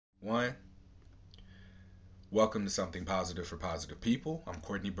One, welcome to Something Positive for Positive People. I'm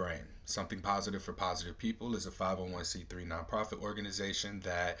Courtney Brain. Something Positive for Positive People is a 501c3 nonprofit organization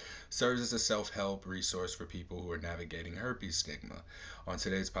that serves as a self help resource for people who are navigating herpes stigma. On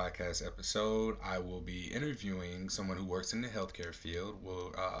today's podcast episode, I will be interviewing someone who works in the healthcare field.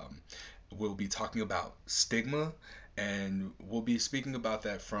 We'll be talking about stigma, and we'll be speaking about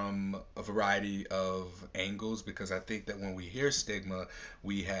that from a variety of angles because I think that when we hear stigma,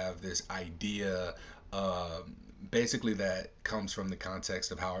 we have this idea, basically, that comes from the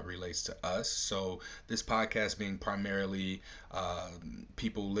context of how it relates to us. So, this podcast being primarily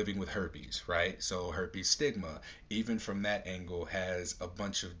people living with herpes, right? So, herpes stigma, even from that angle, has a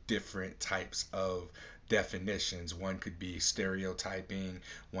bunch of different types of definitions. One could be stereotyping,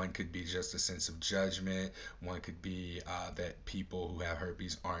 one could be just a sense of judgment, one could be that people who have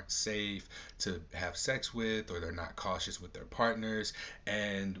herpes aren't safe to have sex with, or they're not cautious with their partners.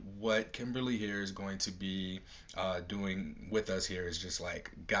 And what Kimberly here is going to be doing with us here is just like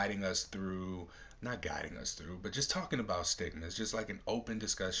guiding us through, not guiding us through, but just talking about stigma. It's just like an open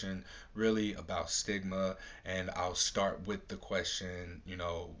discussion, really, about stigma. And I'll start with the question,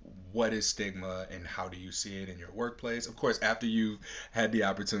 what is stigma and how do you see it in your workplace? Of course, after you've had the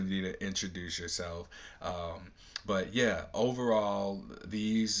opportunity to introduce yourself. But yeah, overall,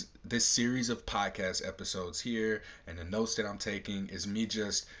 this series of podcast episodes here and the notes that I'm taking is me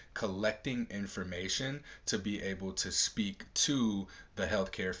just collecting information to be able to speak to the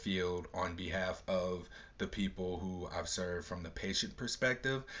healthcare field on behalf of the people who I've served from the patient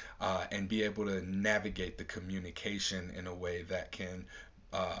perspective, and be able to navigate the communication in a way that can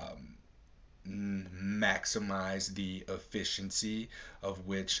um, maximize the efficiency of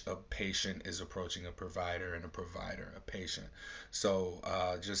which a patient is approaching a provider and a provider a patient. So,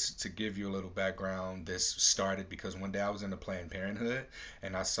 just to give you a little background, this started because one day I was in a Planned Parenthood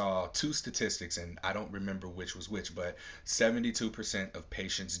and I saw two statistics, and I don't remember which was which, but 72% of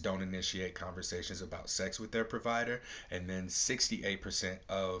patients don't initiate conversations about sex with their provider, and then 68%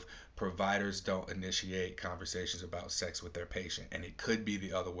 of providers don't initiate conversations about sex with their patient. And it could be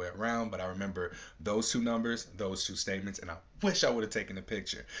the other way around, but I remember those two numbers, those two statements, and I wish I would have taken a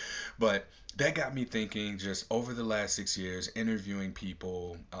picture. But that got me thinking, just over the last 6 years interviewing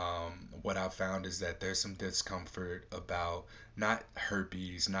people. What I've found is that there's some discomfort about not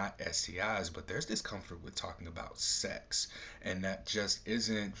herpes, not STIs, but there's discomfort with talking about sex. And that just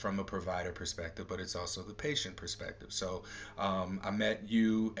isn't from a provider perspective, but it's also the patient perspective. So, I met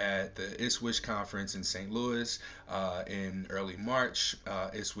you at the ISWISH conference in St. Louis in early March.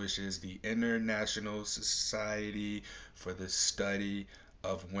 ISWISH is the International Society for the Study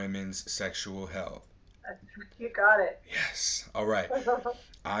of Women's Sexual Health. You got it. Yes. All right.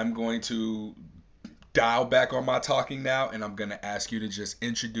 I'm going to dial back on my talking now, and I'm going to ask you to just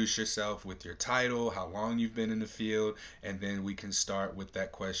introduce yourself with your title, how long you've been in the field, and then we can start with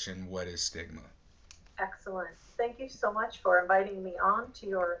that question, what is stigma? Excellent. Thank you so much for inviting me on to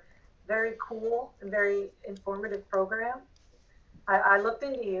your very cool and very informative program. I looked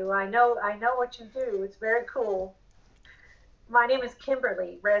into you. I know what you do. It's very cool. My name is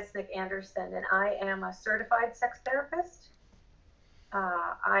Kimberly Resnick Anderson, and I am a certified sex therapist.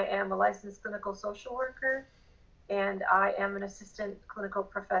 I am a licensed clinical social worker, and I am an assistant clinical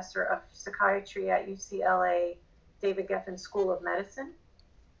professor of psychiatry at UCLA David Geffen School of Medicine.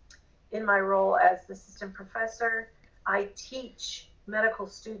 In my role as the assistant professor, I teach medical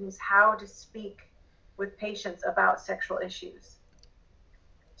students how to speak with patients about sexual issues.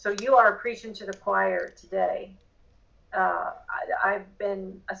 So you are preaching to the choir today. I've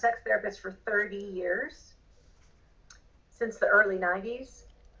been a sex therapist for 30 years, since the early 90s.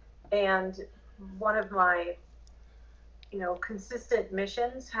 And one of my consistent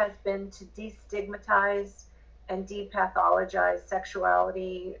missions has been to destigmatize and depathologize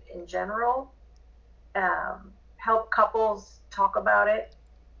sexuality in general, help couples talk about it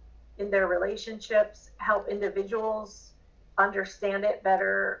in their relationships, help individuals understand it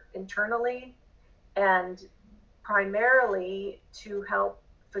better internally, and primarily to help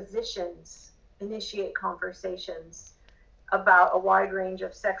physicians initiate conversations about a wide range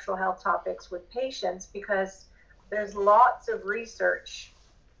of sexual health topics with patients, because there's lots of research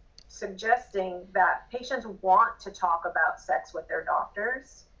suggesting that patients want to talk about sex with their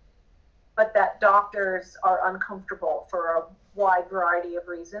doctors, but that doctors are uncomfortable for a wide variety of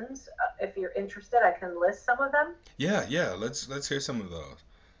reasons. If you're interested, I can list some of them. Yeah, yeah, let's hear some of those.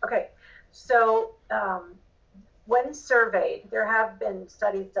 Okay, so when surveyed, there have been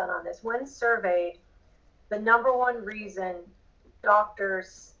studies done on this. When surveyed, the number one reason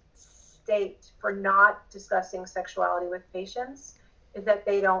doctors state for not discussing sexuality with patients is that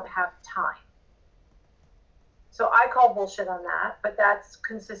they don't have time. So I call bullshit on that, but that's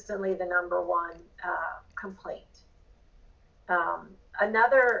consistently the number one complaint.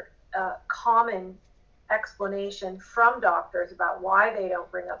 Another common explanation from doctors about why they don't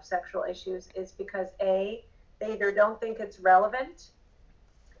bring up sexual issues is because A, they either don't think it's relevant,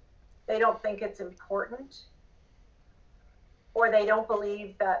 they don't think it's important, or they don't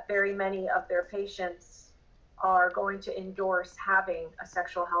believe that very many of their patients are going to endorse having a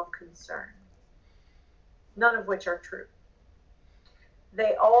sexual health concern, none of which are true.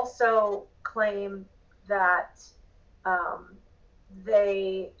 They also claim that um,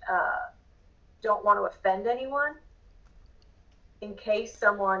 they don't want to offend anyone. In case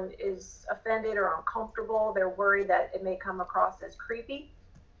someone is offended or uncomfortable, they're worried that it may come across as creepy.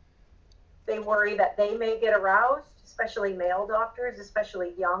 They worry that they may get aroused, especially male doctors,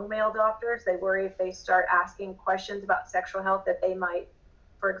 especially young male doctors. They worry if they start asking questions about sexual health that they might,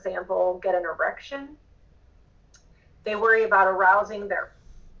 for example, get an erection. They worry about arousing their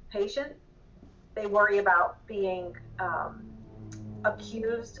patient. They worry about being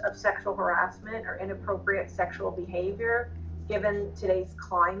accused of sexual harassment or inappropriate sexual behavior. Given today's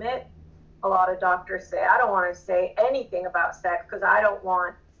climate, a lot of doctors say, I don't want to say anything about sex because I don't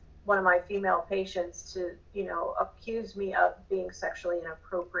want one of my female patients to, accuse me of being sexually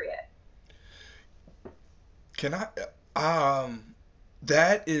inappropriate. Can I? Um,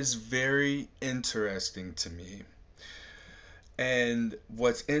 that is very interesting to me. And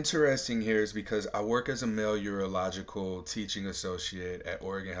what's interesting here is because I work as a male urological teaching associate at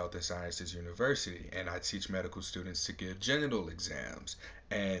Oregon Health and Sciences University, and I teach medical students to give genital exams.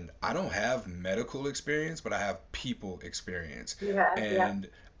 And I don't have medical experience, but I have people experience. You have, yeah. And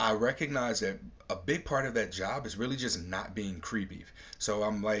I recognize that a big part of that job is really just not being creepy. So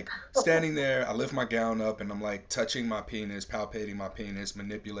I'm like standing there, I lift my gown up, and I'm like touching my penis, palpating my penis,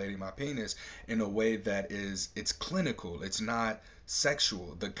 manipulating my penis in a way that it's clinical. It's not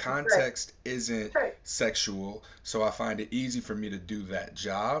sexual. The That's right. context isn't That's right. sexual, so I find it easy for me to do that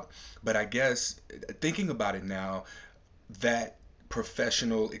job. But I guess thinking about it now, that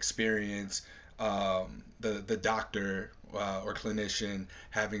professional experience, the doctor or clinician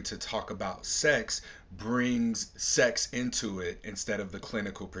having to talk about sex brings sex into it instead of the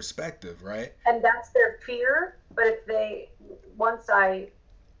clinical perspective, right? And that's their fear. But if they, once I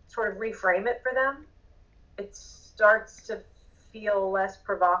sort of reframe it for them, it starts to feel less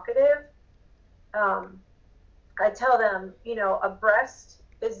provocative. Um, I tell them, a breast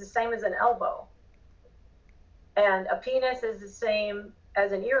is the same as an elbow, and a penis is the same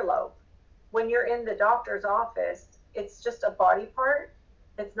as an earlobe. When you're in the doctor's office, it's just a body part.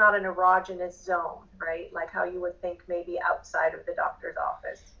 It's not an erogenous zone, right? Like how you would think maybe outside of the doctor's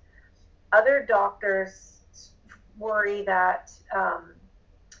office. Other doctors worry that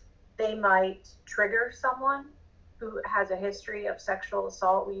they might trigger someone who has a history of sexual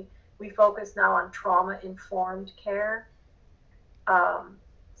assault. We focus now on trauma informed care. Um,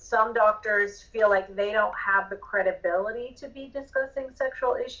 some doctors feel like they don't have the credibility to be discussing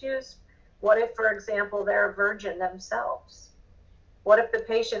sexual issues. What if, for example, they're a virgin themselves? What if the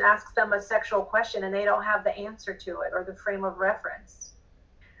patient asks them a sexual question and they don't have the answer to it or the frame of reference?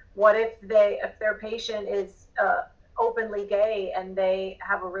 What if their patient is openly gay and they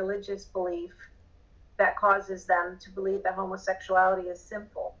have a religious belief that causes them to believe that homosexuality is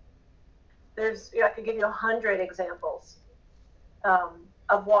sinful? I could give you 100 examples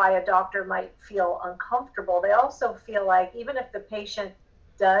of why a doctor might feel uncomfortable. They also feel like even if the patient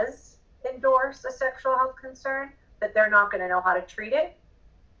does endorse a sexual health concern, that they're not going to know how to treat it.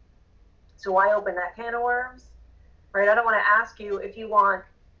 So why open that can of worms, right? I don't want to ask you if you want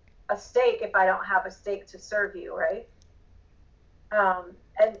a steak if I don't have a steak to serve you, right?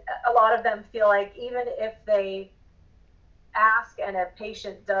 And a lot of them feel like even if they ask and a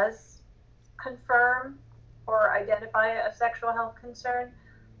patient does confirm or identify a sexual health concern,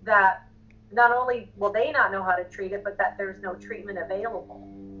 that not only will they not know how to treat it, but that there's no treatment available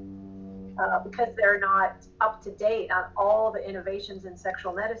because they're not up to date on all the innovations in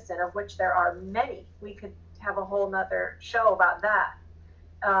sexual medicine, of which there are many. We could have a whole nother show about that.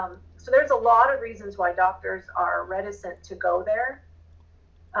 So there's a lot of reasons why doctors are reticent to go there.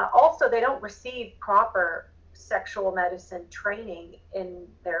 Also, they don't receive proper sexual medicine training in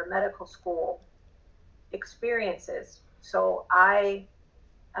their medical school experiences. So I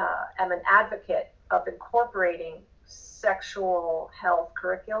am an advocate of incorporating sexual health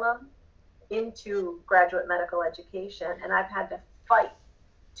curriculum into graduate medical education, and I've had to fight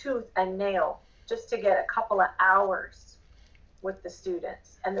tooth and nail just to get a couple of hours with the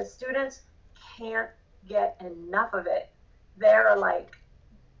students, and the students can't get enough of it. they're like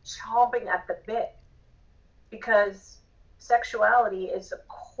chomping at the bit because sexuality is a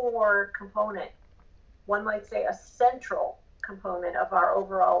core component, one might say a central component of our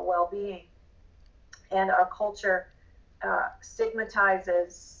overall well being. And our culture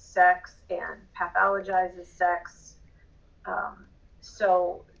stigmatizes sex and pathologizes sex. Um,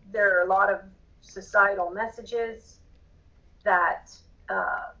 so there are a lot of societal messages that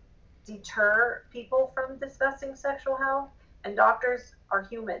uh, deter people from discussing sexual health. And doctors are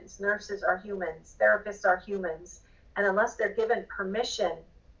humans, nurses are humans, therapists are humans. And unless they're given permission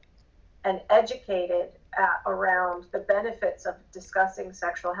and educated around the benefits of discussing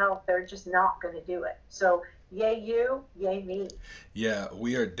sexual health, they're just not going to do it. So, yay you, yay me. Yeah,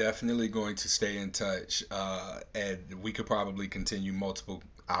 we are definitely going to stay in touch, and we could probably continue multiple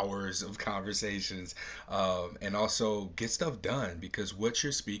hours of conversations, and also get stuff done because what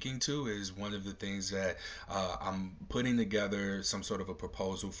you're speaking to is one of the things that I'm putting together some sort of a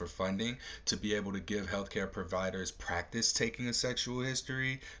proposal for funding to be able to give healthcare providers practice taking a sexual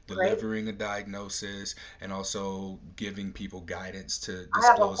history, Great. delivering a diagnosis, and also giving people guidance to I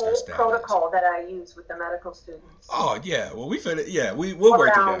have a disclose their whole status. protocol that I use with the medical students Oh yeah, well we fit. Yeah, we'll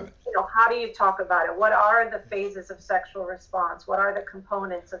work around, together. how do you talk about it? What are the phases of sexual response? What are the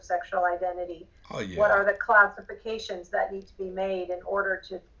components of sexual identity? Oh What yeah. are the classifications that need to be made in order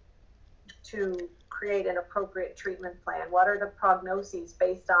to create an appropriate treatment plan? What are the prognoses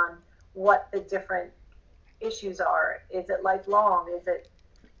based on what the different issues are? Is it lifelong? Is it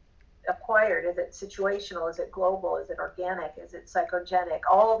acquired? Is it situational? Is it global? Is it organic? Is it psychogenic?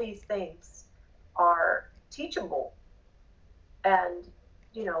 All these things are teachable and,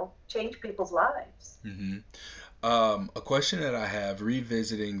 change people's lives. hmm a question that I have,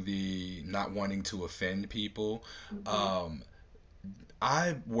 revisiting the not wanting to offend people. Mm-hmm. Um,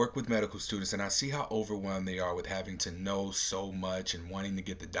 I work with medical students and I see how overwhelmed they are with having to know so much and wanting to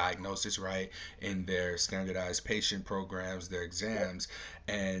get the diagnosis right in their standardized patient programs, their Yep. exams.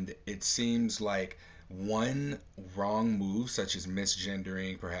 And it seems like one wrong move, such as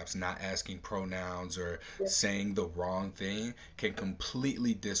misgendering, perhaps not asking pronouns or Yep. saying the wrong thing, can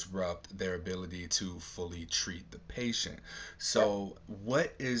completely disrupt their ability to fully treat the patient. Yep. So,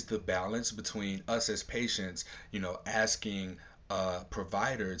 what is the balance between us as patients, asking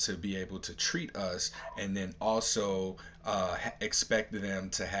provider to be able to treat us and then also expect them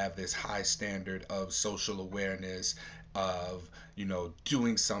to have this high standard of social awareness of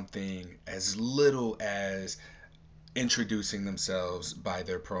doing something as little as introducing themselves by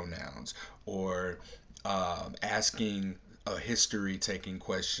their pronouns or asking a history taking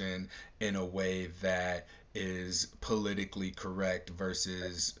question in a way that is politically correct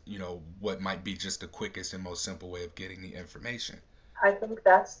versus what might be just the quickest and most simple way of getting the information. I think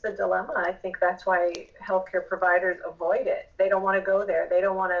that's the dilemma. I think that's why healthcare providers avoid it. They don't want to go there. They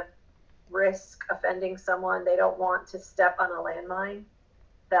don't want to risk offending someone. They don't want to step on a landmine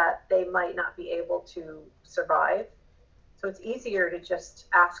that they might not be able to survive. So it's easier to just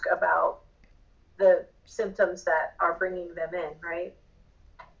ask about the symptoms that are bringing them in, right?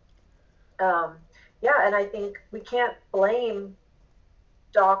 Um, yeah, and I think we can't blame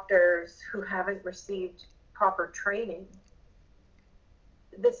doctors who haven't received proper training.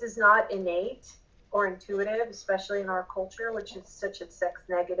 This is not innate or intuitive, especially in our culture, which is such a sex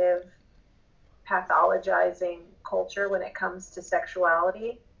negative, pathologizing culture when it comes to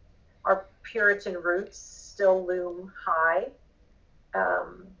sexuality. Our Puritan roots still loom high.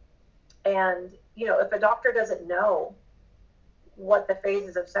 Um, and, if a doctor doesn't know what the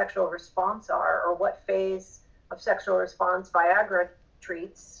phases of sexual response are or what phase of sexual response Viagra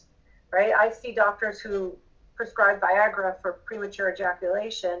treats, right? I see doctors who prescribe Viagra for premature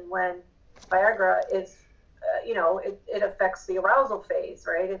ejaculation when Viagra is, it affects the arousal phase,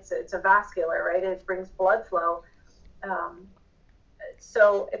 right? It's a vascular, right? It brings blood flow. Um,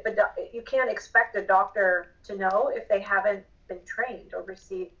 so you can't expect a doctor to know if they haven't been trained or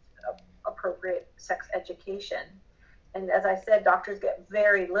received appropriate sex education. And as I said, doctors get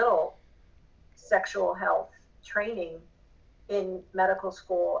very little sexual health training in medical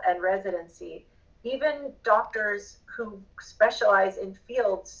school and residency. Even doctors who specialize in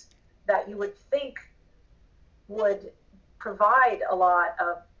fields that you would think would provide a lot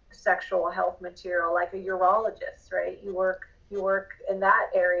of sexual health material, like a urologist, right? You work in that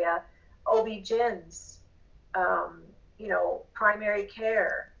area, OB-GYNs, primary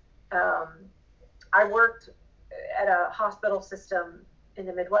care. Um, I worked at a hospital system in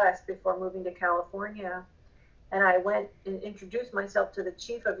the Midwest before moving to California. And I went and introduced myself to the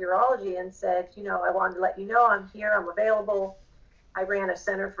chief of urology and said, I wanted to let you know I'm here, I'm available. I ran a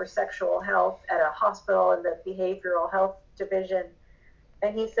center for sexual health at a hospital in the behavioral health division.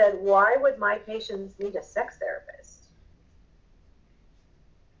 And he said, "Why would my patients need a sex therapist?"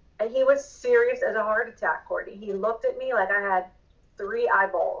 And he was serious as a heart attack, Courtney. He looked at me like I had three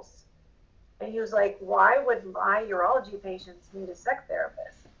eyeballs. And he was like, "Why would my urology patients need a sex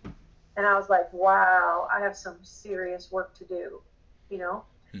therapist?" And I was like, wow, I have some serious work to do, you know?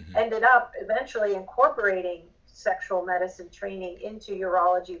 Hmm. Ended up eventually incorporating sexual medicine training into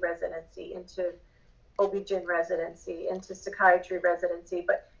urology residency, into OB-GYN residency, into psychiatry residency.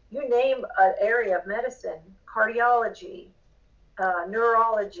 But you name an area of medicine, cardiology,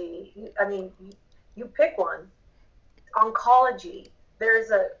 neurology, I mean, you pick one, oncology, there's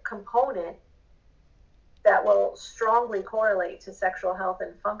a component that will strongly correlate to sexual health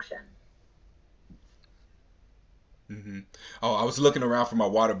and function. Hmm. Oh, I was looking around for my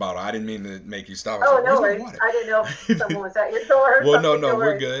water bottle. I didn't mean to make you stop. I was Oh, like, no "Where's my worries. water?" I didn't know if someone was at your door or Well, no, something. no, No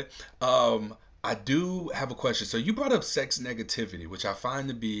we're worries. good. I do have a question. So you brought up sex negativity, which I find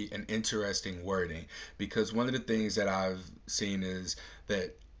to be an interesting wording because one of the things that I've seen is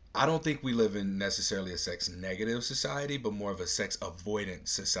that I don't think we live in necessarily a sex negative society, but more of a sex avoidant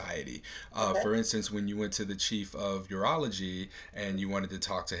society. Okay. For instance, when you went to the chief of urology and you wanted to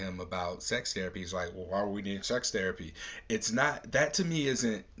talk to him about sex therapy, he's like, "Well, why do we need sex therapy?" It's not that to me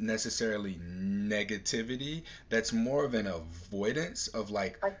isn't necessarily negativity. That's more of an avoidance of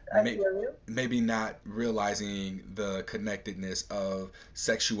like I may, hear you. maybe not realizing the connectedness of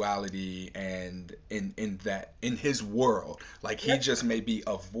sexuality and in that in his world, like he Yep. just may be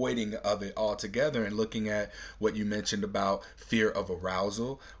avoiding of it altogether and looking at what you mentioned about fear of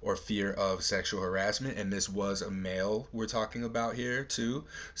arousal or fear of sexual harassment, and this was a male we're talking about here too.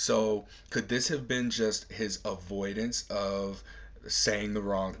 So could this have been just his avoidance of saying the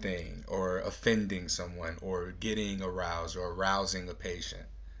wrong thing or offending someone or getting aroused or arousing a patient?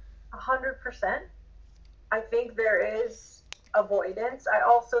 100%. I think there is avoidance. I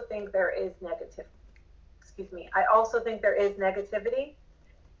also think there is negative. Excuse me. I also think there is negativity.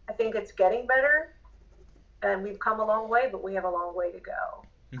 I think it's getting better, and we've come a long way, but we have a long way to go.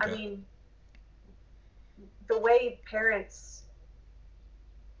 I Okay. mean, the way parents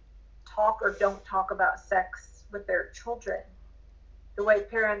talk or don't talk about sex with their children, the way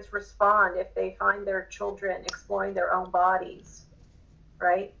parents respond if they find their children exploring their own bodies,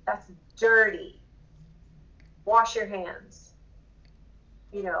 right? That's dirty. Wash your hands,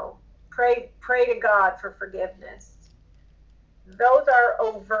 you know, pray to God for forgiveness. Those are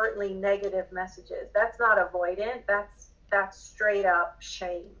overtly negative messages. That's not avoidant. That's straight up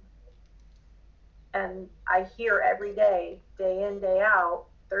shame. And I hear every day in, day out,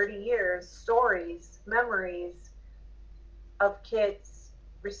 30 years, stories, memories of kids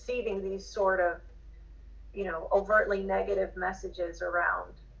receiving these sort of, overtly negative messages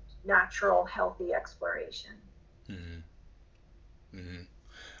around natural, healthy exploration. Hmm. Hmm.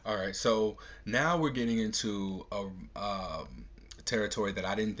 All right, so now we're getting into a territory that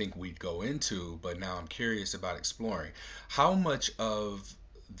I didn't think we'd go into, but now I'm curious about exploring. How much of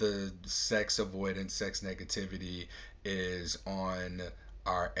the sex avoidance, sex negativity is on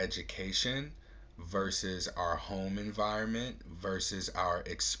our education versus our home environment versus our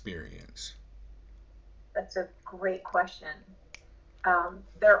experience? That's a great question.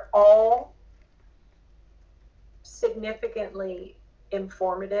 They're all significantly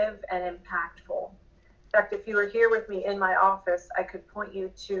informative and impactful. In fact, if you were here with me in my office, I could point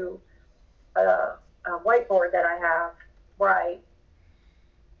you to a whiteboard that I have where I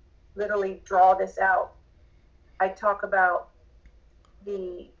literally draw this out. I talk about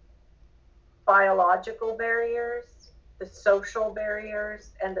the biological barriers, the social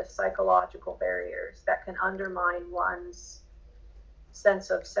barriers, and the psychological barriers that can undermine one's sense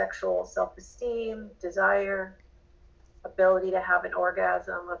of sexual self esteem, desire, ability to have an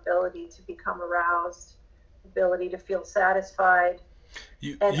orgasm, ability to become aroused, ability to feel satisfied,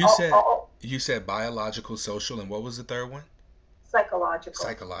 You and you said all you said biological, social, and what was the third one? psychological.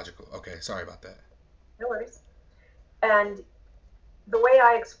 Psychological. Okay, sorry about that. No worries. And the way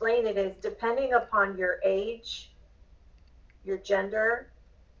I explain it is depending upon your age, your gender,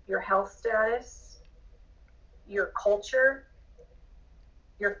 your health status, your culture,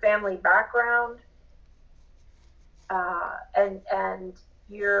 your family background, and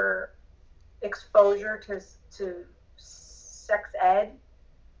your exposure to sex ed,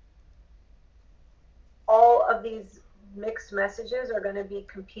 all of these mixed messages are going to be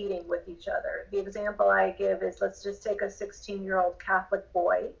competing with each other. The example I give is, let's just take a 16-year-old Catholic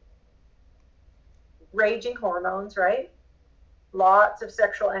boy, raging hormones, right? Lots of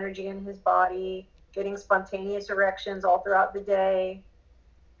sexual energy in his body, getting spontaneous erections all throughout the day.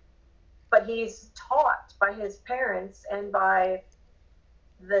 But he's taught by his parents and by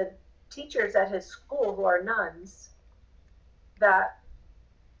the teachers at his school who are nuns that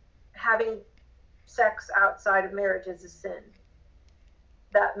having sex outside of marriage is a sin.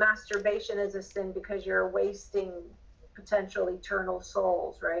 That masturbation is a sin because you're wasting potential eternal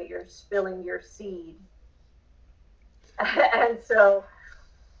souls, right? You're spilling your seed. And so,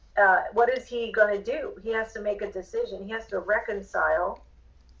 what is he going to do? He has to make a decision. He has to reconcile.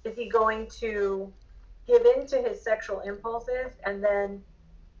 Is he going to give in to his sexual impulses and then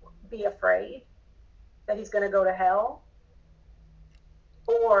be afraid that he's going to go to hell?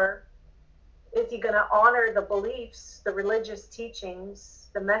 Or is he going to honor the beliefs, the religious teachings,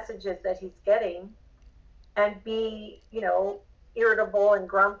 the messages that he's getting and be, irritable and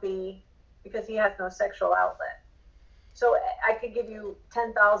grumpy because he has no sexual outlet? So I could give you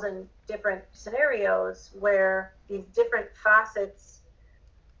 10,000 different scenarios where these different facets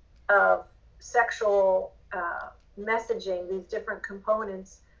of sexual messaging, these different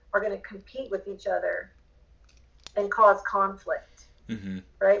components are going to compete with each other and cause conflict, Mm-hmm.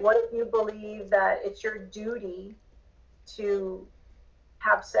 right? What if you believe that it's your duty to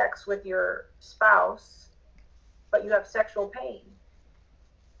have sex with your spouse, but you have sexual pain?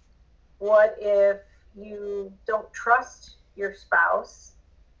 What if you don't trust your spouse,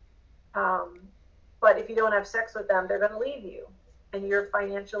 um, but if you don't have sex with them, they're going to leave you and you're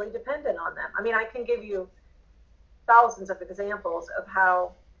financially dependent on them? I mean, I can give you thousands of examples of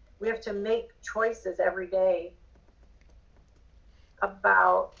how we have to make choices every day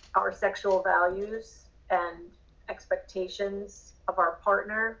about our sexual values and expectations of our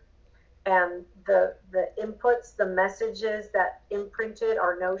partner and the inputs, the messages that imprinted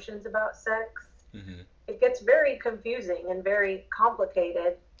our notions about sex. Mm-hmm. It gets very confusing and very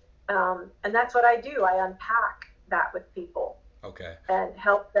complicated. And that's what I do. I unpack that with people Okay. and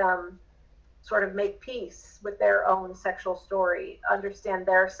help them sort of make peace with their own sexual story, understand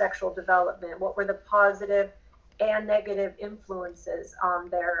their sexual development, what were the positive and negative influences on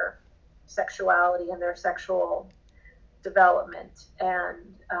their sexuality and their sexual development, and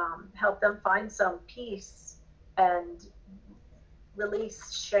help them find some peace and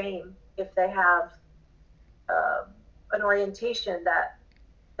release shame if they have uh, an orientation that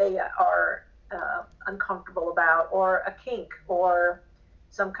they are uncomfortable about, or a kink, or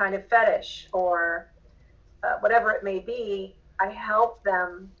some kind of fetish, or whatever it may be. I help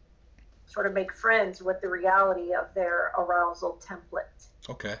them sort of make friends with the reality of their arousal template.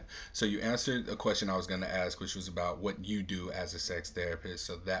 Okay. So you answered a question I was going to ask, which was about what you do as a sex therapist.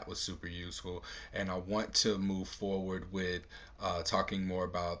 So that was super useful. And I want to move forward with talking more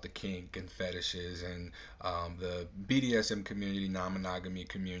about the kink and fetishes and the BDSM community, non monogamy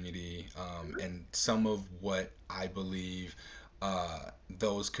community, and some of what I believe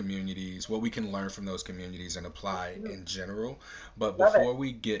those communities, what we can learn from those communities and apply Mm, in general. But love it. before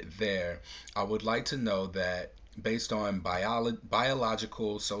we get there, I would like to know that based on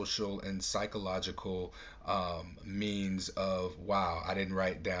biological, social, and psychological means of wow, I didn't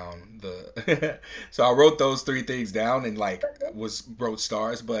write down the. So I wrote those three things down and like Okay. was wrote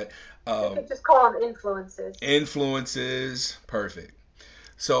stars, but We um, could just call them influences. influences, perfect.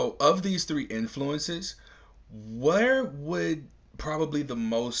 So of these three influences, where would probably the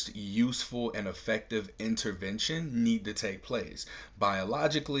most useful and effective intervention need to take place,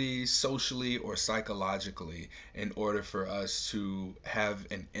 biologically, socially, or psychologically, in order for us to have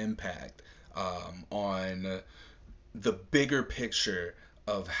an impact on the bigger picture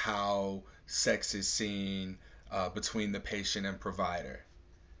of how sex is seen between the patient and provider?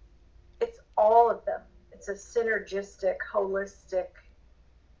 It's all of them. It's a synergistic, holistic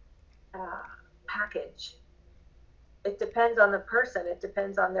uh, package. It depends on the person. It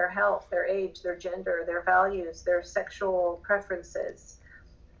depends on their health, their age, their gender, their values, their sexual preferences.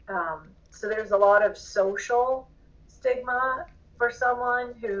 So there's a lot of social stigma for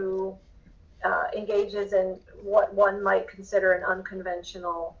someone who engages in what one might consider an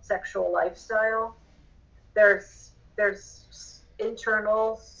unconventional sexual lifestyle. There's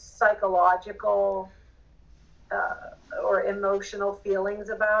internal psychological or emotional feelings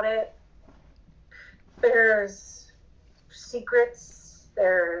about it. There's secrets.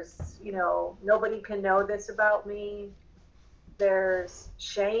 There's, nobody can know this about me. There's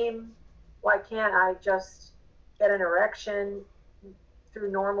shame. Why can't I just get an erection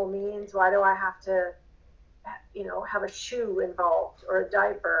through normal means? Why do I have to, have a shoe involved, or a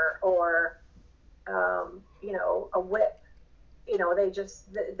diaper, or, a whip?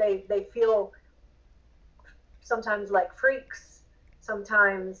 They feel sometimes like freaks,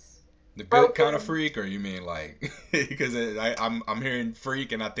 sometimes The good kind of broken. freak, or you mean like because I'm hearing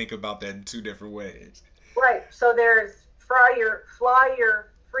freak and I think about that in two different ways. Right. So there's fly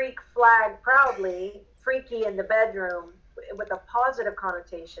your freak flag proudly, freaky in the bedroom with a positive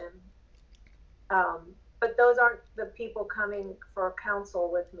connotation. But those aren't the people coming for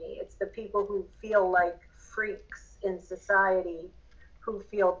counsel with me. It's the people who feel like freaks in society, who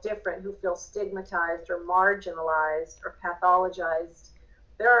feel different, who feel stigmatized or marginalized or pathologized.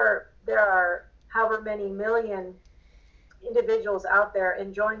 There are however many million individuals out there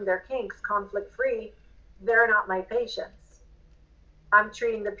enjoying their kinks conflict free. They're not my patients. I'm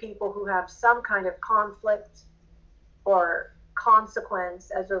treating the people who have some kind of conflict or consequence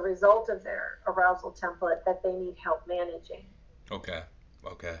as a result of their arousal template that they need help managing. Okay,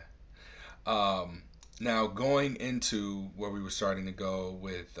 okay. Um, Now going into where we were starting to go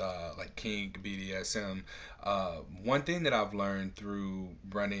with like kink, BDSM, one thing that I've learned through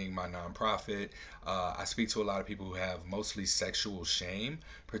running my nonprofit, I speak to a lot of people who have mostly sexual shame,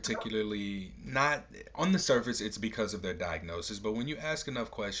 particularly not on the surface, it's because of their diagnosis, but when you ask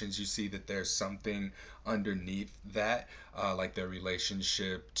enough questions, you see that there's something underneath that, like their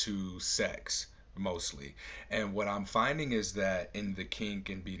relationship to sex mostly. And what I'm finding is that in the kink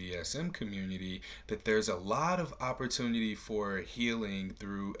and BDSM community, that there's a lot of opportunity for healing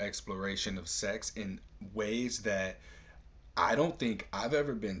through exploration of sex in ways that I don't think I've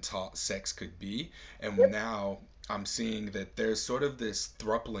ever been taught sex could be. And Yep, now I'm seeing that there's sort of this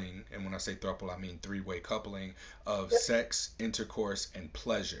thrupling, and when I say thruple, I mean three-way coupling of yep, sex, intercourse, and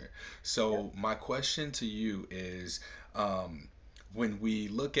pleasure. yep. So my question to you is, um, when we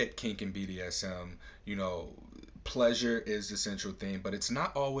look at kink and BDSM, you know, pleasure is the central theme, but it's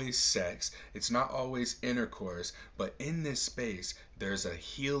not always sex, it's not always intercourse, but in this space, there's a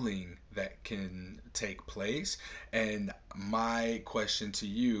healing that can take place. And my question to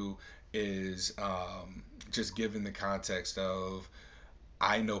you is, just given the context of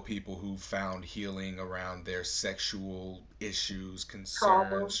I know people who found healing around their sexual issues,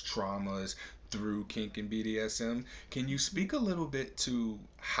 Trauma. concerns, traumas through kink and BDSM. Can you Mhm. speak a little bit to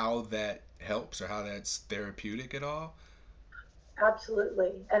how that helps or how that's therapeutic at all?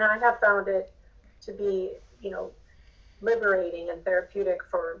 Absolutely. And I have found it to be, liberating and therapeutic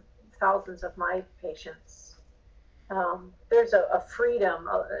for thousands of my patients. There's a freedom,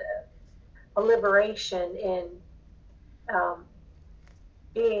 a liberation in um,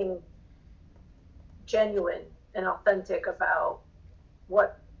 being genuine and authentic about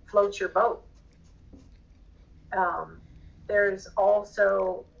what floats your boat. Um, there's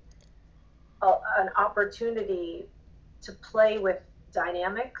also an opportunity to play with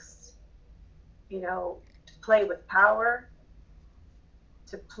dynamics, to play with power,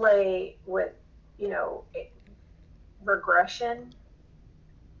 to play with, you know, regression,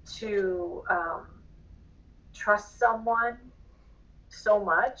 to trust someone so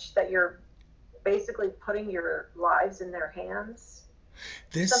much that you're basically putting your lives in their hands.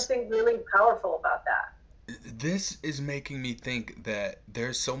 There's This something really powerful about that. this is making me think that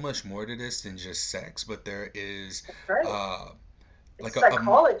there's so much more to this than just sex, but there is That's right. uh It's like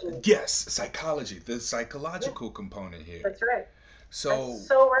psychology. yes, psychology, the Yeah, psychological component here. that's right. That's So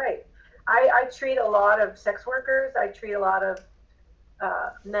so right. I treat a lot of sex workers. I treat a lot of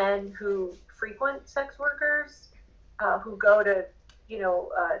men who frequent sex workers, who go to, you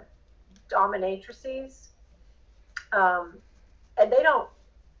know, uh, dominatrices, um, and they don't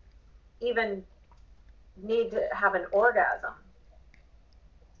even need to have an orgasm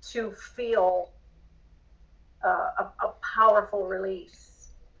to feel a powerful release,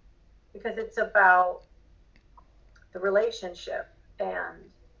 because it's about the relationship and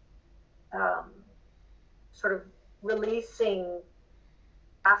um, sort of releasing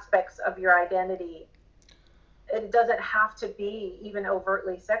aspects of your identity. It doesn't have to be even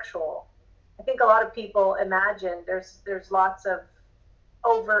overtly sexual. I think a lot of people imagine there's lots of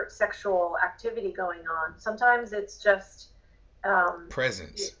overt sexual activity going on. Sometimes it's just um,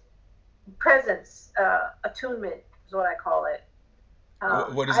 presence. presence, attunement is what I call it.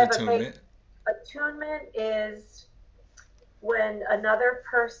 What is I have a case. attunement? Attunement is when another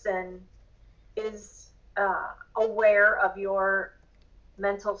person is aware of your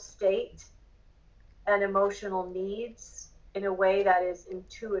mental state and emotional needs in a way that is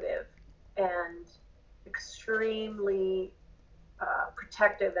intuitive and extremely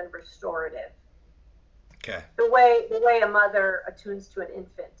protective and restorative. Okay. The way a mother attunes to an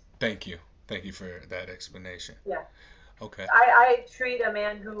infant. Thank you. Thank you for that explanation. Yeah, Okay. I treat a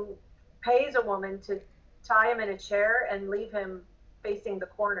man who pays a woman to tie him in a chair and leave him facing the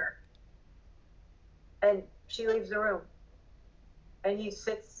corner, and she leaves the room. and he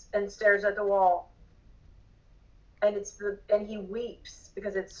sits and stares at the wall, and he weeps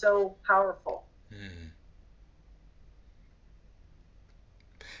because it's so powerful. Mm.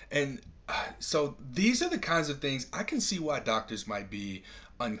 And so these are the kinds of things I can see why doctors might be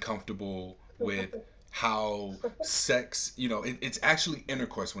uncomfortable with how sex, it's actually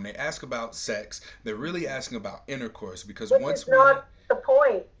intercourse. When they ask about sex, they're really asking about intercourse because Which is once we, not the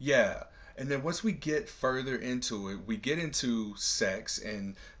point. yeah. And then once we get further into it, we get into sex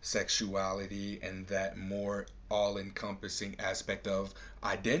and sexuality and that more all encompassing aspect of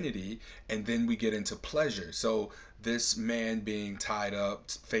identity. And then we get into pleasure. So, this man being tied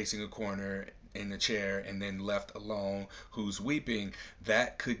up, facing a corner in a chair, and then left alone, who's weeping,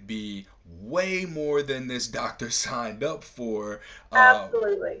 that could be way more than this doctor signed up for. Uh,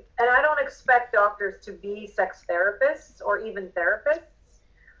 Absolutely. And I don't expect doctors to be sex therapists or even therapists,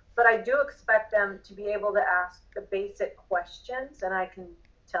 but I do expect them to be able to ask the basic questions, and I can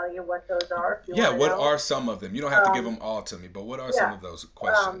tell you what those are if you yeah, want to what know. are some of them? You don't have to give Um, them all to me, but what are some yeah, of those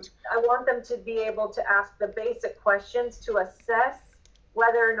questions? I want them to be able to ask the basic questions to assess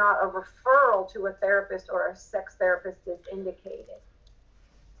whether or not a referral to a therapist or a sex therapist is indicated.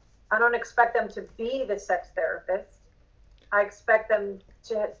 I don't expect them to be the sex therapist. I expect them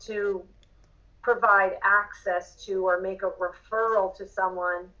to provide access to or make a referral to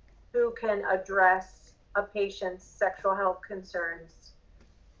someone who can address a patient's sexual health concerns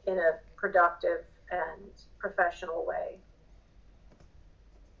in a productive and professional way.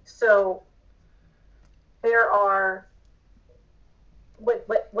 So there are,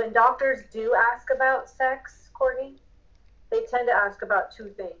 when doctors do ask about sex, Courtney, they tend to ask about two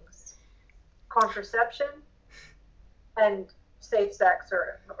things: contraception and safe sex,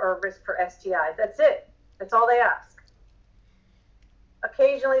 or risk for STIs. That's it. That's all they ask.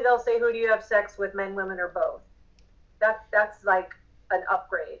 Occasionally they'll say, who do you have sex with, men, women, or both? That's like an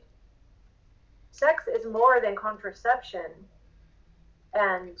upgrade. Sex is more than contraception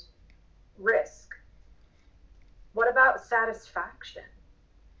and risk. What about satisfaction?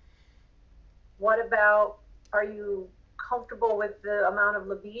 What about, are you comfortable with the amount of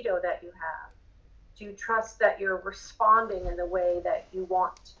libido that you have? Do you trust that you're responding in the way that you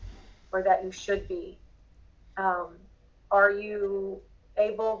want or that you should be? Um, are you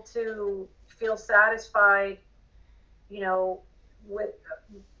able to feel satisfied, you know, with,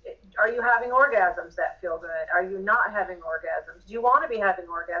 are you having orgasms that feel good? Are you not having orgasms? Do you want to be having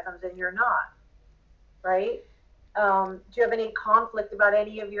orgasms and you're not, right? Do you have any conflict about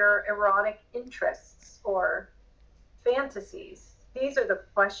any of your erotic interests or fantasies? These are the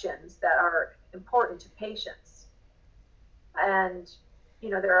questions that are important to patients. And,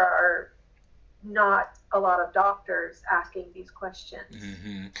 there are not a lot of doctors asking these questions.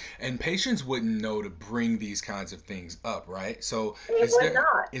 Hmm. And patients wouldn't know to bring these kinds of things up, right? So They is would there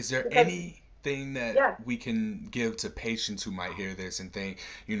not, is there because, anything that yeah, we can give to patients who might hear this and think,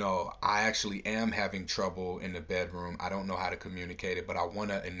 I actually am having trouble in the bedroom. I don't know how to communicate it, but I want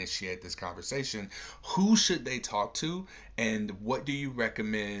to initiate this conversation. Who should they talk to, and what do you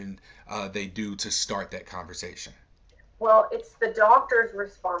recommend they do to start that conversation? well, it's the doctor's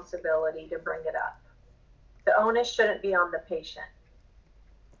responsibility to bring it up. The onus shouldn't be on the patient.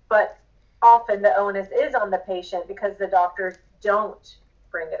 But often the onus is on the patient because the doctors don't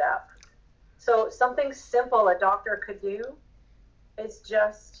bring it up. So something simple a doctor could do is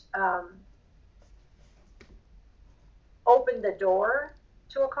just open the door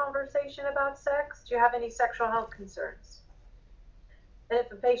to a conversation about sex. Do you have any sexual health concerns? And if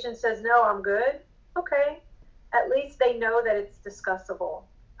the patient says, no, I'm good, okay, at least they know that it's discussable.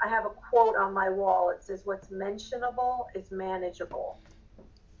 I have a quote on my wall. It says, what's mentionable is manageable.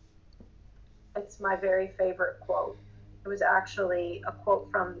 It's my very favorite quote. It was actually a quote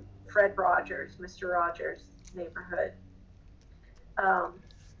from Fred Rogers, Mr. Rogers' Neighborhood. Um,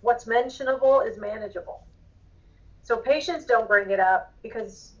 what's mentionable is manageable. So patients don't bring it up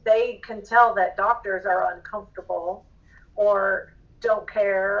because they can tell that doctors are uncomfortable or don't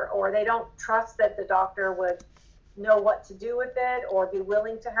care, or they don't trust that the doctor would know what to do with it or be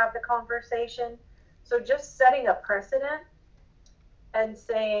willing to have the conversation. So just setting a precedent and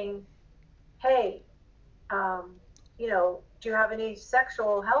saying, hey, do you have any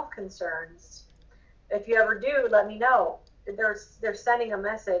sexual health concerns? If you ever do, let me know. They're sending a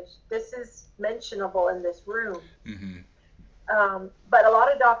message. This is mentionable in this room. Hmm. But a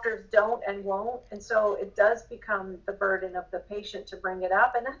lot of doctors don't and won't, and so it does become the burden of the patient to bring it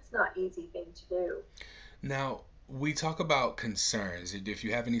up, and that's not an easy thing to do. Now, we talk about concerns. If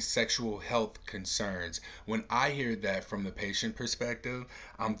you have any sexual health concerns, when I hear that from the patient perspective,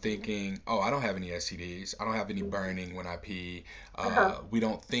 I'm Mhm, thinking, oh, I don't have any STDs. I don't have any mhm. burning when I pee. Uh-huh. We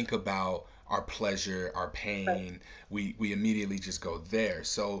don't think about our pleasure, our Right. pain. We immediately just go there.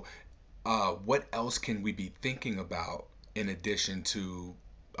 So, what else can we be thinking about in addition to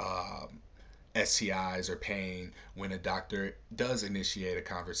STIs or pain when a doctor does initiate a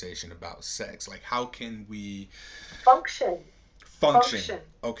conversation about sex? Like, how can we Function. function? Function.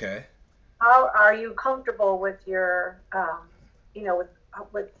 Okay. How are you comfortable with your,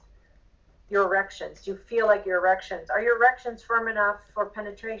 with your erections? Do you feel like your erections are your erections firm enough for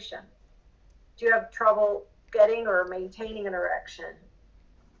penetration? Do you have trouble getting or maintaining an erection?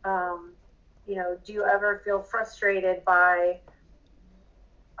 Um, do you ever feel frustrated by,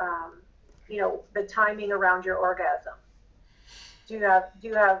 um, the timing around your orgasm? Do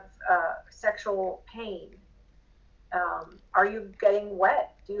you have sexual pain? Are you getting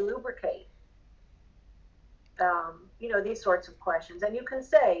wet? Do you lubricate? These sorts of questions. And you can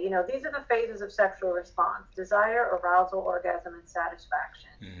say, these are the phases of sexual response: desire, arousal, orgasm, and satisfaction.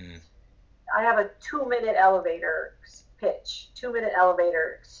 Mm-hmm. I have a 2 minute elevator pitch, 2 minute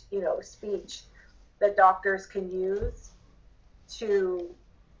elevator, speech that doctors can use to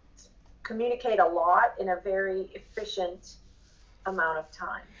communicate a lot in a very efficient amount of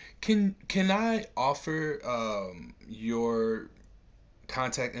time. Can I offer your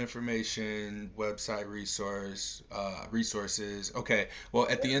contact information, website resources? Okay. Well,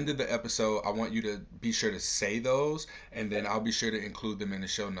 at the end of the episode, I want you to be sure to say those, and then I'll be sure to include them in the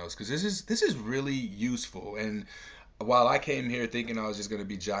show notes because this is really useful. And while I came here thinking I was just going to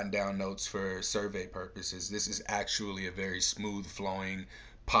be jotting down notes for survey purposes, this is actually a very smooth flowing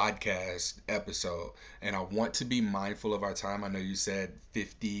podcast episode. And I want to be mindful of our time. I know you said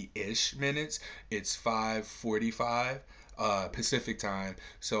 50-ish minutes. It's 5:45 Pacific time.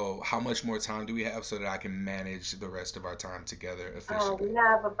 So how much more time do we have so that I can manage the rest of our time together efficiently? We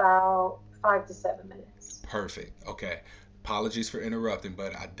have about 5 to 7 minutes. Perfect. Okay. Apologies for interrupting,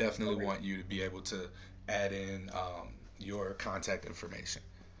 but I definitely Okay, want you to be able to add in your contact information.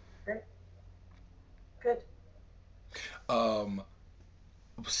 great, good. Um,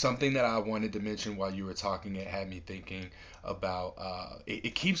 Something that I wanted to mention while you were talking, it had me thinking about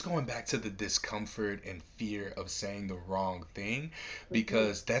it keeps going back to the discomfort and fear of saying the wrong thing Hmm.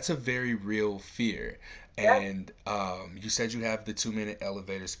 because that's a very real fear. Yeah. And you said you have the 2 minute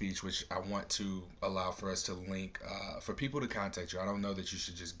elevator speech, which I want to allow for us to link for people to contact you. I don't know that you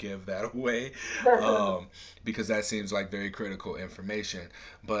should just give that away um, because that seems like very critical information.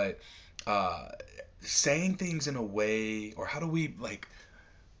 But uh, saying things in a way, or how do we like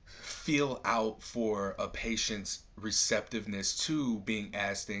feel out for a patient's receptiveness to being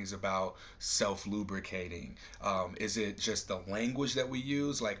asked things about self lubricating? Is it just the language that we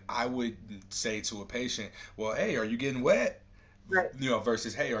use? Like I would say to a patient, "Well, hey, are you getting wet?" Right.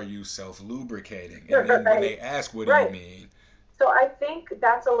 Versus, "Hey, are you self lubricating?" And then when Right. they ask, "What do you Right. mean?" So I think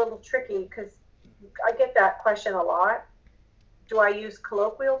that's a little tricky because I get that question a lot. Do I use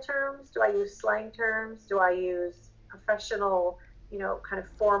colloquial terms? Do I use slang terms? Do I use professional, kind of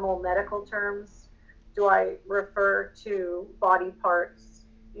formal medical terms? Do I refer to body parts?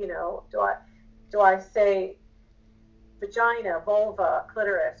 Do I say vagina, vulva,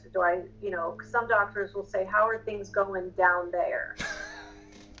 clitoris? Do I, some doctors will say, how are things going down there?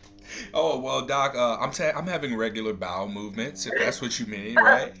 Oh well, doc, I'm having regular bowel movements, if that's what you mean,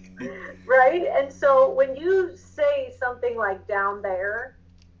 right? Right? And so when you say something like down there,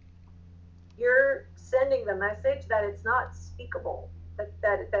 you're sending the message that it's not speakable,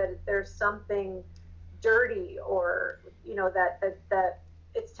 that there's something dirty, or that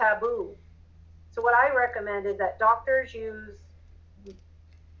it's taboo. So what I recommend is that doctors use,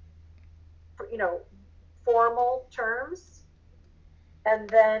 you know formal terms, and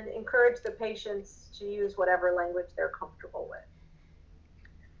then encourage the patients to use whatever language they're comfortable with.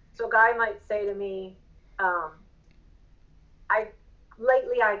 So a guy might say to me, I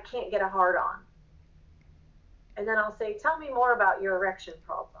lately I can't get a hard on. And then I'll say, tell me more about your erection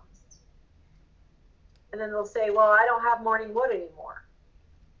problems. And then they'll say, well, I don't have morning wood anymore.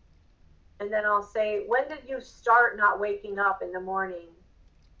 And then I'll say, when did you start not waking up in the morning?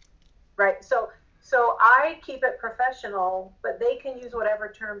 Right. So I keep it professional, but they can use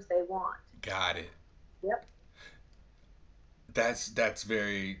whatever terms they want. Got it. Yep. That's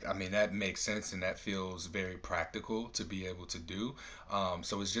very, I mean, that makes sense and that feels very practical to be able to do.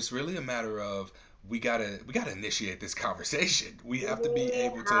 So it's just really a matter of we gotta initiate this conversation. We have to be We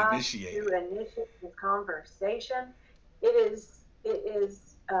able to have initiate to it. initiate this conversation. It is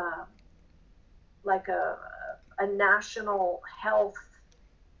like a national health.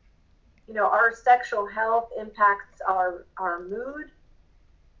 Our sexual health impacts our mood,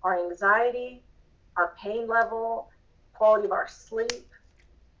 our anxiety, our pain level, quality of our sleep,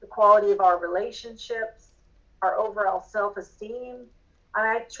 the quality of our relationships, our overall self esteem.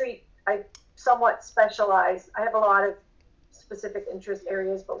 I somewhat specialize. I have a lot of specific interest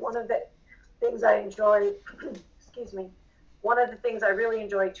areas, but one of the things I enjoy, excuse me, one of the things I really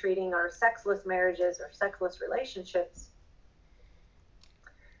enjoy treating are sexless marriages or sexless relationships.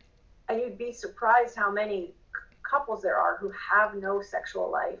 And you'd be surprised how many couples there are who have no sexual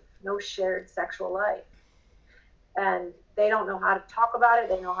life, no shared sexual life. And they don't know how to talk about it,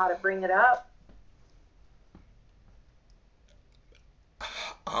 they know how to bring it up.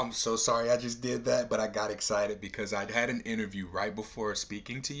 I'm so sorry I just did that, but I got excited because I'd had an interview right before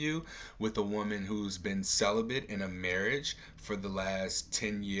speaking to you with a woman who's been celibate in a marriage for the last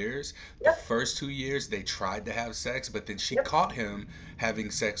 10 years. The Yep, first 2 years they tried to have sex, but then she yep, caught him having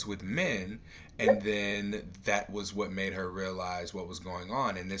sex with men, and yep. then that was what made her realize what was going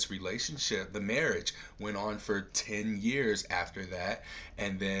on. And this relationship, the marriage, went on for 10 years after that,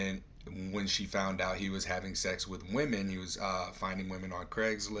 and then when she found out he was having sex with women, he was finding women on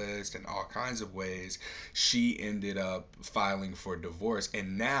Craigslist and all kinds of ways. She ended up filing for divorce.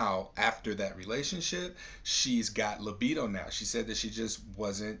 And now, after that relationship, she's got libido now. She said that she just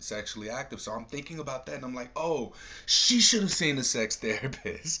wasn't sexually active. So I'm thinking about that and I'm like, oh, she should have seen a sex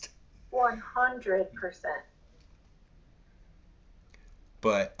therapist. 100%.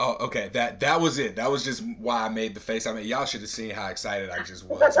 But oh, okay, that was it. That was just why I made the face. I mean, y'all should have seen how excited I just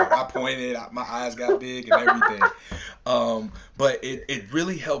was. I pointed, my eyes got big and everything. But it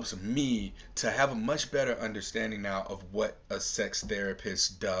really helps me to have a much better understanding now of what a sex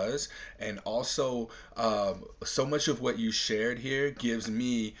therapist does. And also, so much of what you shared here gives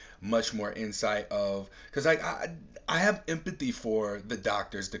me much more insight of, because I have empathy for the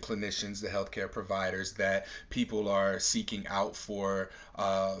doctors, the clinicians, the healthcare providers that people are seeking out for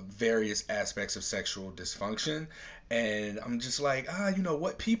various aspects of sexual dysfunction. And I'm just like, you know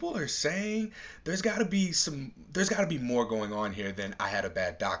what people are saying, there's got to be more going on here than I had a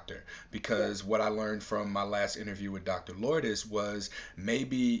bad doctor. Yeah, Because what I learned from my last interview with Dr. Lourdes was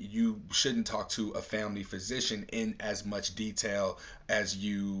maybe you shouldn't talk to a family physician in as much detail as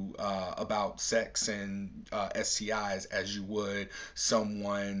you about sex and STIs as you would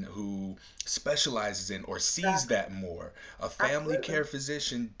someone who specializes in or sees exactly. that more. A family Absolutely. care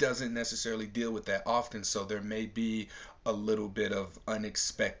physician doesn't necessarily deal with that often, so there may be a little bit of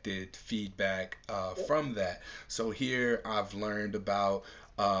unexpected feedback Yeah. from that. So here I've learned about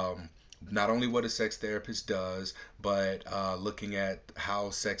um, not only what a sex therapist does, but looking at how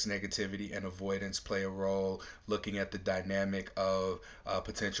sex negativity and avoidance play a role, looking at the dynamic of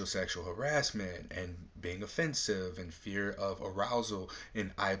potential sexual harassment and being offensive and fear of arousal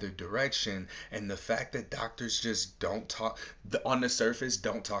in either direction, and the fact that doctors just don't talk, on the surface,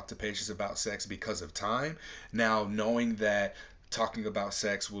 don't talk to patients about sex because of time. Now, knowing that talking about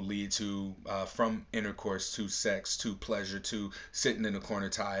sex will lead to from intercourse to sex to pleasure to sitting in a corner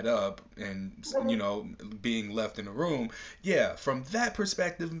tied up and Mhm. being left in a room, yeah, from that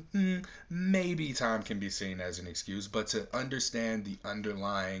perspective, maybe time can be seen as an excuse, but to understand the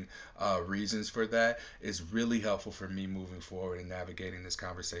underlying reasons for that is really helpful for me moving forward and navigating this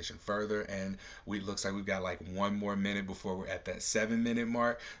conversation further. And we looks like we've got like 1 more minute before we're at that 7 minute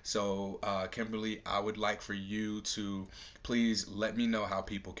mark. So Kimberly, I would like for you to please let me know how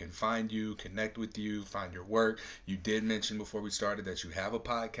people can find you, connect with you, find your work. You did mention before we started that you have a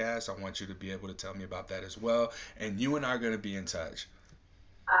podcast. I want you to be able to tell me about that as well. And you and I are going to be in touch.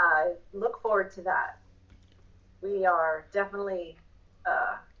 I look forward to that. We are definitely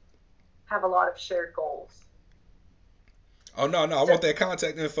uh, have a lot of shared goals. Oh no, no, I So, want that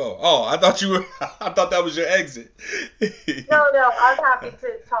contact info. Oh, I thought you were I thought that was your exit. no, no, I'm happy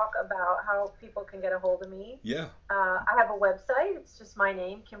to talk about how people can get a hold of me. Yeah. I have a website. It's just my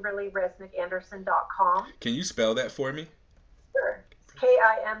name, KimberlyResnickanderson.com. Can you spell that for me? Sure. It's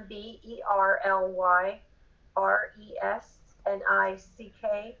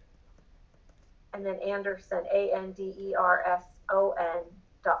KimberlyResnick, and then Anderson, Anderson.com.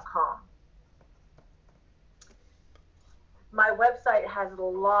 My website has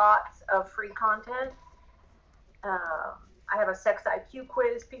lots of free content. I have a sex IQ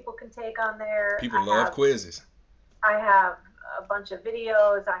quiz people can take on there. People love quizzes. I have a bunch of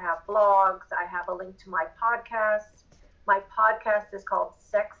videos. I have blogs. I have a link to my podcast. My podcast is called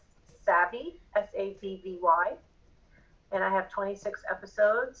Sex Savvy, SAVVY, and I have 26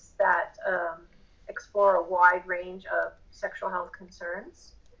 episodes that explore a wide range of sexual health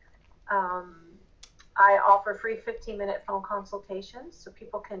concerns. Um, I offer free 15-minute phone consultations so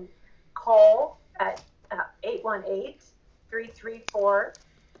people can call at 818 334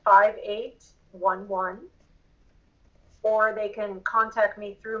 5811, or they can contact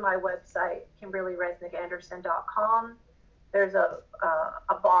me through my website, KimberlyResnickanderson.com. There's a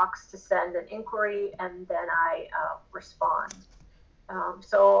box to send an inquiry, and then I respond.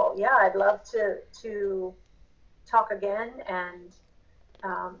 So yeah, I'd love to talk again and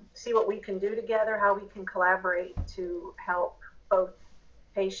see what we can do together, how we can collaborate to help both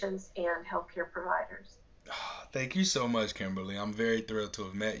patients and healthcare providers. Thank you so much, Kimberly. I'm very thrilled to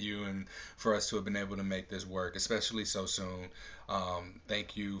have met you and for us to have been able to make this work, especially so soon.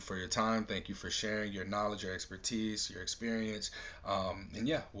 Thank you for your time. Thank you for sharing your knowledge, your expertise, your experience. And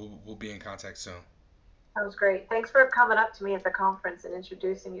yeah, we'll be in contact soon. That was great. Thanks for coming up to me at the conference and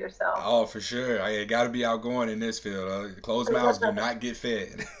introducing yourself. Oh, for sure. I got to be outgoing in this field. Closed mouths do not get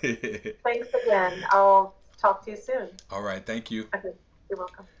fed. Thanks again. I'll talk to you soon. All right. Thank you. Okay, you're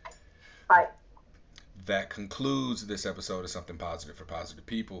welcome. Bye. That concludes this episode of Something Positive for Positive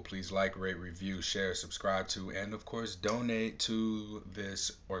People. Please like, rate, review, share, subscribe to, and of course, donate to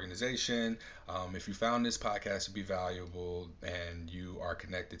this organization. If you found this podcast to be valuable and you are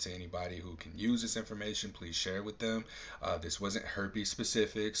connected to anybody who can use this information, please share it with them. This wasn't herpes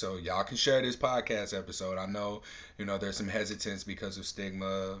specific, so y'all can share this podcast episode. I know, there's some hesitance because of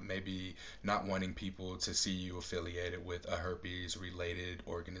stigma, maybe not wanting people to see you affiliated with a herpes related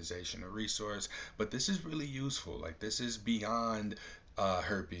organization or resource, but this is really useful. Like, this is beyond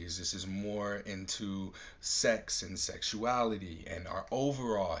herpes. This is more into sex and sexuality and our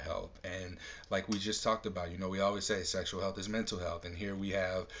overall health. And like we just talked about, we always say sexual health is mental health. And here we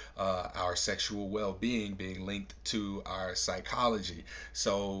have our sexual well being linked to our psychology.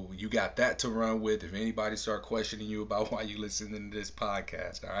 So you got that to run with if anybody start questioning you about why you listening to this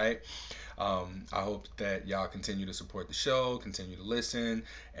podcast. All right. I hope that y'all continue to support the show, continue to listen,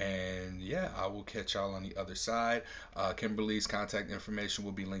 and yeah, I will catch y'all on the other side. Kimberly's contact information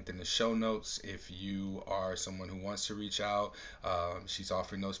will be linked in the show notes. If you are someone who wants to reach out, she's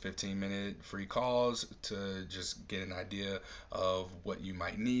offering those 15-minute free calls to just get an idea of what you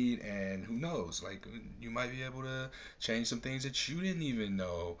might need, and who knows, like you might be able to change some things that you didn't even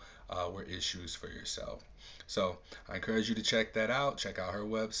know were issues for yourself. So I encourage you to check that out. Check out her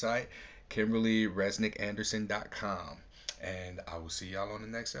website, KimberlyResnickanderson.com. And I will see y'all on the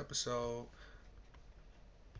next episode.